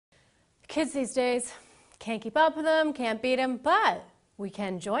Kids these days, can't keep up with them, can't beat them, but we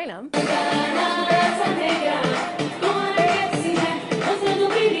can join them.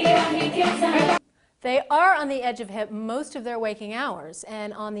 They are on the edge of hip most of their waking hours,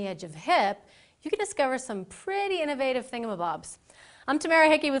 and on the edge of hip, you can discover some pretty innovative thingamabobs. I'm Tamara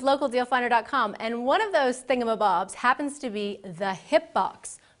Hickey with Localdealfinder.com, and one of those thingamabobs happens to be the Hip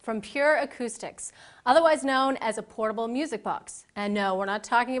Box from Pure Acoustics, otherwise known as a portable music box. And no, we're not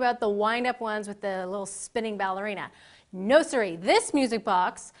talking about the wind-up ones with the little spinning ballerina. No siree, this music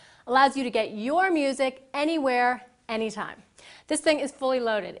box allows you to get your music anywhere, anytime. This thing is fully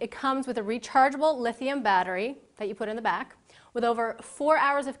loaded. It comes with a rechargeable lithium battery that you put in the back, with over 4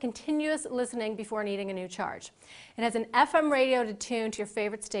 hours of continuous listening before needing a new charge. It has an FM radio to tune to your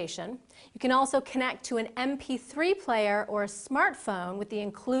favorite station. You can also connect to an MP3 player or a smartphone with the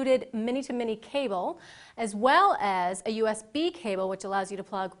included mini-to-mini cable, as well as a USB cable which allows you to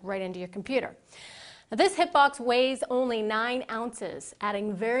plug right into your computer. Now, this hip box weighs only 9 ounces,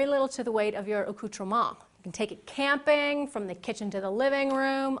 adding very little to the weight of your accoutrement. You can take it camping, from the kitchen to the living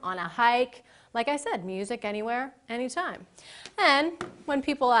room, on a hike. Like I said, music anywhere, anytime. And when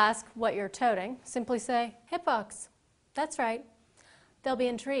people ask what you're toting, simply say, Hip Box. That's right. They'll be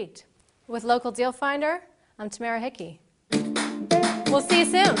intrigued. With Local Deal Finder, I'm Tamara Hickey. We'll see you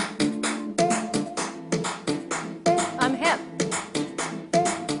soon.